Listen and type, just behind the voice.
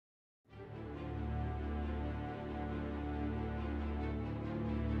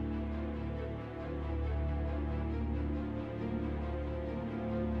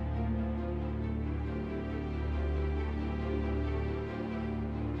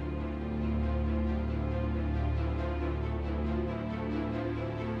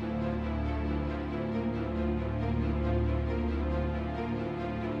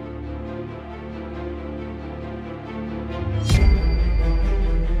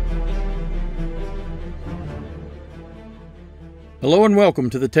Hello and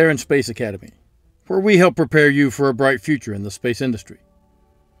welcome to the Terran Space Academy, where we help prepare you for a bright future in the space industry.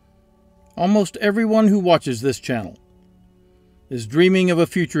 Almost everyone who watches this channel is dreaming of a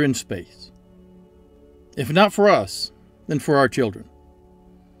future in space. If not for us, then for our children.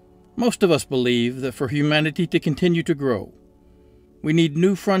 Most of us believe that for humanity to continue to grow, we need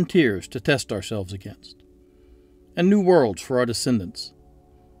new frontiers to test ourselves against, and new worlds for our descendants,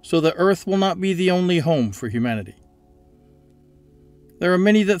 so that Earth will not be the only home for humanity. There are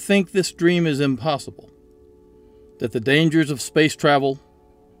many that think this dream is impossible, that the dangers of space travel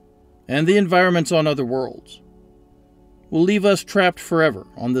and the environments on other worlds will leave us trapped forever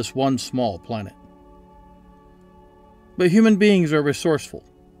on this one small planet. But human beings are resourceful.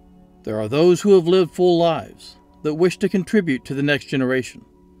 There are those who have lived full lives that wish to contribute to the next generation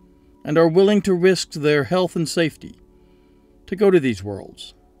and are willing to risk their health and safety to go to these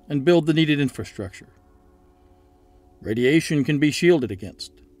worlds and build the needed infrastructure. Radiation can be shielded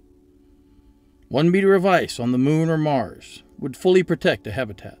against. 1 meter of ice on the Moon or Mars would fully protect a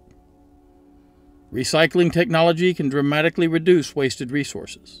habitat. Recycling technology can dramatically reduce wasted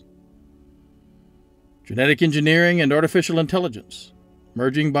resources. Genetic engineering and artificial intelligence,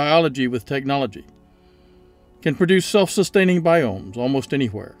 merging biology with technology, can produce self-sustaining biomes almost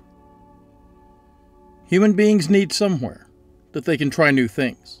anywhere. Human beings need somewhere that they can try new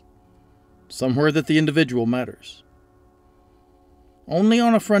things, somewhere that the individual matters. Only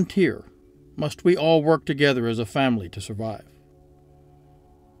on a frontier must we all work together as a family to survive.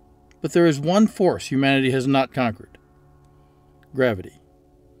 But there is one force humanity has not conquered: gravity.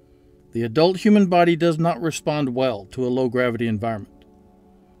 The adult human body does not respond well to a low-gravity environment.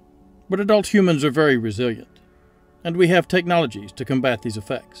 But adult humans are very resilient, and we have technologies to combat these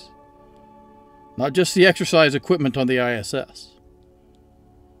effects. Not just the exercise equipment on the ISS,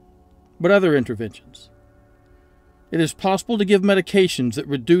 but other interventions. It is possible to give medications that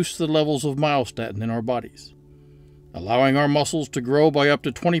reduce the levels of myostatin in our bodies, allowing our muscles to grow by up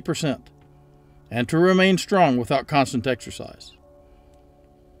to 20% and to remain strong without constant exercise.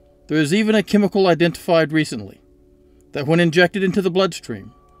 There is even a chemical identified recently that, when injected into the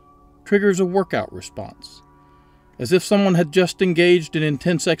bloodstream, triggers a workout response, as if someone had just engaged in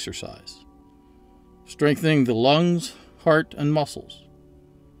intense exercise, strengthening the lungs, heart, and muscles.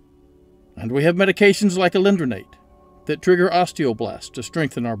 And we have medications like alendronate that trigger osteoblasts to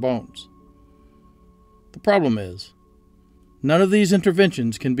strengthen our bones. The problem is, none of these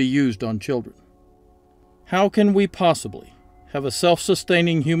interventions can be used on children. How can we possibly have a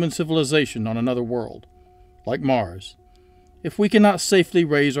self-sustaining human civilization on another world, like Mars, if we cannot safely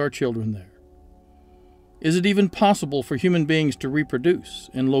raise our children there? Is it even possible for human beings to reproduce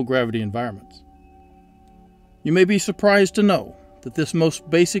in low-gravity environments? You may be surprised to know that this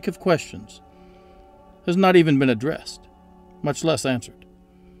most basic of questions has not even been addressed, much less answered,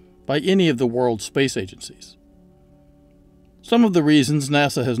 by any of the world's space agencies. Some of the reasons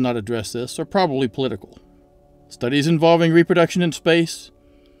NASA has not addressed this are probably political. Studies involving reproduction in space,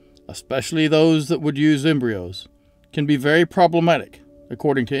 especially those that would use embryos, can be very problematic,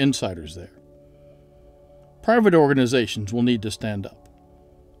 according to insiders there. Private organizations will need to stand up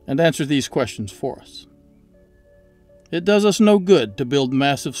and answer these questions for us. It does us no good to build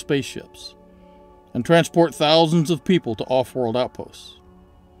massive spaceships and transport thousands of people to off-world outposts,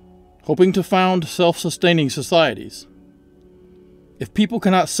 hoping to found self-sustaining societies, if people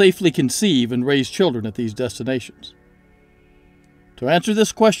cannot safely conceive and raise children at these destinations. To answer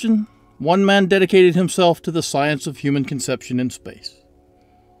this question, one man dedicated himself to the science of human conception in space.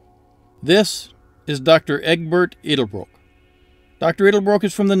 This is Dr. Egbert Edelbroek. Dr. Edelbroek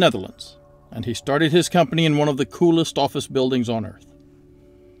is from the Netherlands, and he started his company in one of the coolest office buildings on Earth.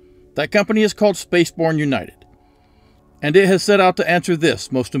 That company is called SpaceBorn United, and it has set out to answer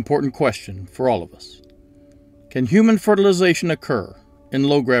this most important question for all of us. Can human fertilization occur in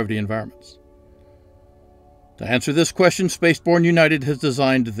low-gravity environments? To answer this question, SpaceBorn United has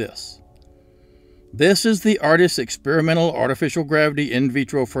designed this. This is the ARTIS Experimental Artificial Gravity In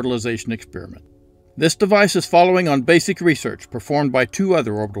Vitro Fertilization Experiment. This device is following on basic research performed by 2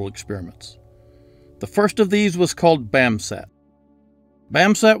 other orbital experiments. The first of these was called BAMSAT.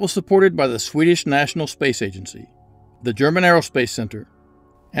 BAMSAT was supported by the Swedish National Space Agency, the German Aerospace Center,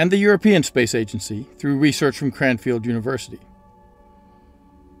 and the European Space Agency through research from Cranfield University.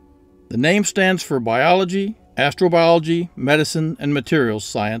 The name stands for Biology, Astrobiology, Medicine, and Materials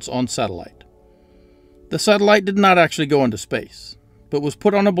Science on Satellite. The satellite did not actually go into space, but was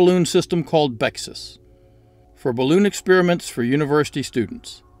put on a balloon system called BEXIS for balloon experiments for university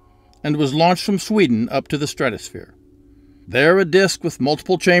students, and was launched from Sweden up to the stratosphere. There, a disk with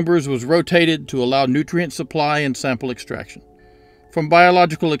multiple chambers was rotated to allow nutrient supply and sample extraction. from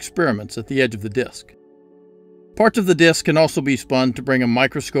biological experiments at the edge of the disk. Parts of the disk can also be spun to bring a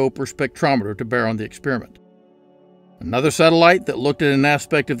microscope or spectrometer to bear on the experiment. Another satellite that looked at an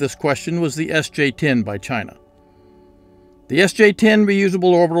aspect of this question was the SJ-10 by China. The SJ-10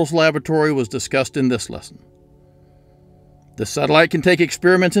 Reusable Orbitals Laboratory was discussed in this lesson. This satellite can take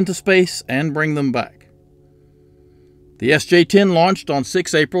experiments into space and bring them back. The SJ-10 launched on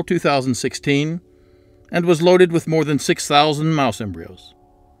 6 April 2016 and was loaded with more than 6,000 mouse embryos.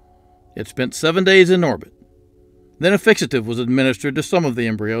 It spent 7 days in orbit. Then a fixative was administered to some of the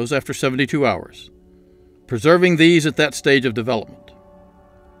embryos after 72 hours, preserving these at that stage of development.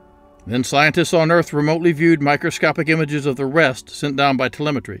 Then scientists on Earth remotely viewed microscopic images of the rest sent down by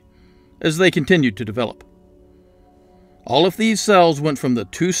telemetry as they continued to develop. All of these cells went from the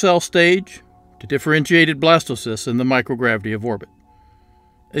 2-cell stage to differentiated blastocysts in the microgravity of orbit,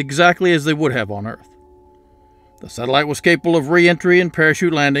 exactly as they would have on Earth. The satellite was capable of re-entry and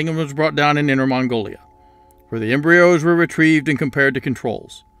parachute landing and was brought down in Inner Mongolia, where the embryos were retrieved and compared to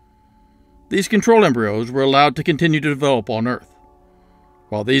controls. These control embryos were allowed to continue to develop on Earth.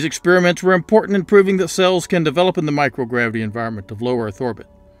 While these experiments were important in proving that cells can develop in the microgravity environment of low Earth orbit,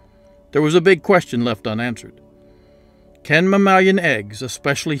 there was a big question left unanswered. Can mammalian eggs,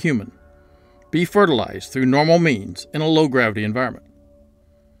 especially human, be fertilized through normal means in a low-gravity environment?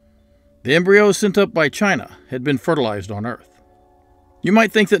 The embryos sent up by China had been fertilized on Earth. You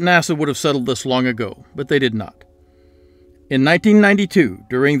might think that NASA would have settled this long ago, but they did not. In 1992,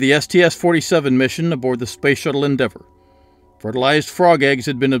 during the STS-47 mission aboard the Space Shuttle Endeavour, fertilized frog eggs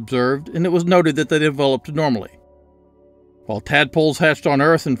had been observed, and it was noted that they developed normally, while tadpoles hatched on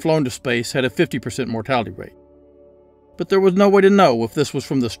Earth and flown to space had a 50% mortality rate. But there was no way to know if this was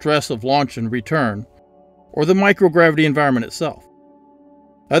from the stress of launch and return, or the microgravity environment itself.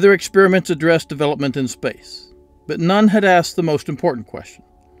 Other experiments addressed development in space, but none had asked the most important question.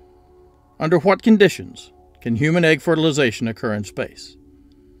 Under what conditions can human egg fertilization occur in space?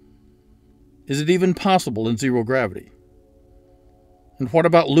 Is it even possible in zero gravity? And what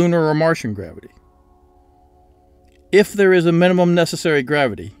about lunar or Martian gravity? If there is a minimum necessary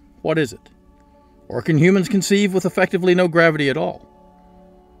gravity, what is it? Or can humans conceive with effectively no gravity at all?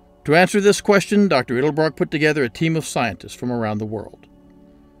 To answer this question, Dr. Edelbrock put together a team of scientists from around the world.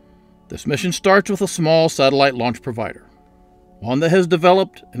 This mission starts with a small satellite launch provider, one that has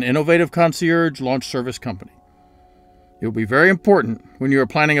developed an innovative concierge launch service company. It will be very important when you are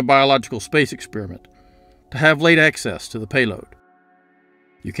planning a biological space experiment to have late access to the payload.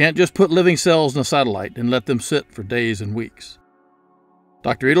 You can't just put living cells in a satellite and let them sit for days and weeks.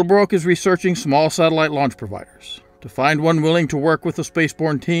 Dr. Edelbrock is researching small satellite launch providers to find one willing to work with the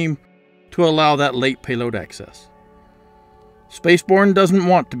SpaceBorn team to allow that late payload access. SpaceBorn doesn't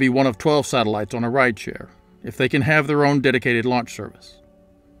want to be one of 12 satellites on a rideshare if they can have their own dedicated launch service.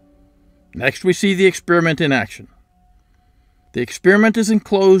 Next, we see the experiment in action. The experiment is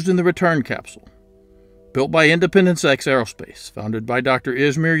enclosed in the return capsule, built by Independence X Aerospace, founded by Dr.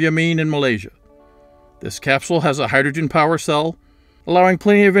 Ismir Yamin in Malaysia. This capsule has a hydrogen power cell, allowing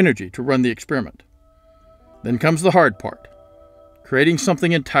plenty of energy to run the experiment. Then comes the hard part, creating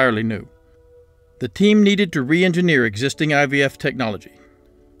something entirely new. The team needed to re-engineer existing IVF technology,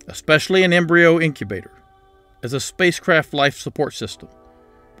 especially an embryo incubator, as a spacecraft life support system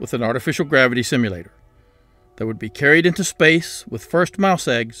with an artificial gravity simulator that would be carried into space with first mouse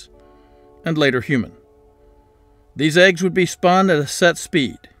eggs and later human. These eggs would be spun at a set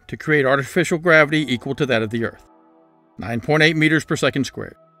speed to create artificial gravity equal to that of the Earth, 9.8 meters per second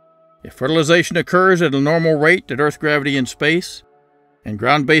squared. If fertilization occurs at a normal rate at Earth gravity in space, and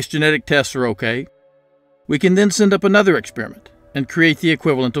ground-based genetic tests are okay, we can then send up another experiment and create the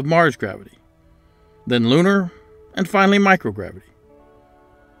equivalent of Mars gravity, then lunar, and finally microgravity.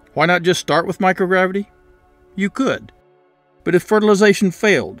 Why not just start with microgravity? You could, but if fertilization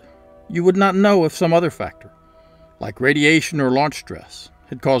failed, you would not know if some other factor, like radiation or launch stress,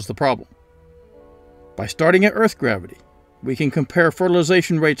 had caused the problem. By starting at Earth gravity, we can compare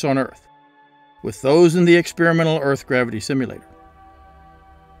fertilization rates on Earth with those in the experimental Earth gravity simulator.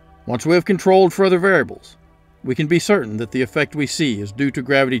 Once we have controlled further variables, we can be certain that the effect we see is due to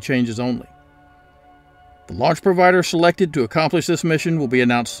gravity changes only. The launch provider selected to accomplish this mission will be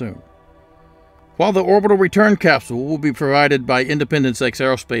announced soon. While the orbital return capsule will be provided by Independence X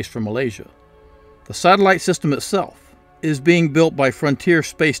Aerospace from Malaysia, the satellite system itself is being built by Frontier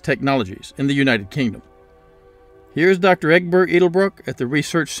Space Technologies in the United Kingdom. Here's Dr. Egbert Edelbrock at the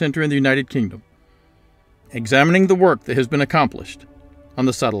Research Center in the United Kingdom, examining the work that has been accomplished on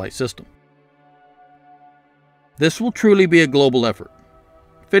the satellite system. This will truly be a global effort,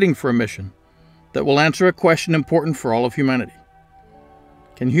 fitting for a mission that will answer a question important for all of humanity.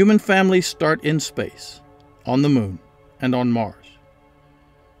 Can human families start in space, on the moon, and on Mars?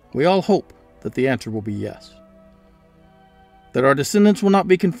 We all hope that the answer will be yes. That our descendants will not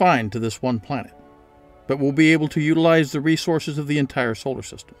be confined to this one planet, but will be able to utilize the resources of the entire solar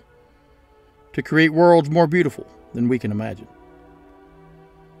system to create worlds more beautiful than we can imagine.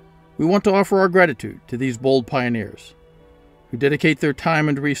 We want to offer our gratitude to these bold pioneers who dedicate their time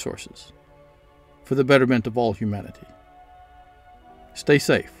and resources for the betterment of all humanity. Stay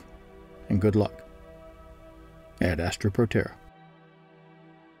safe and good luck at Astra Pro Terra.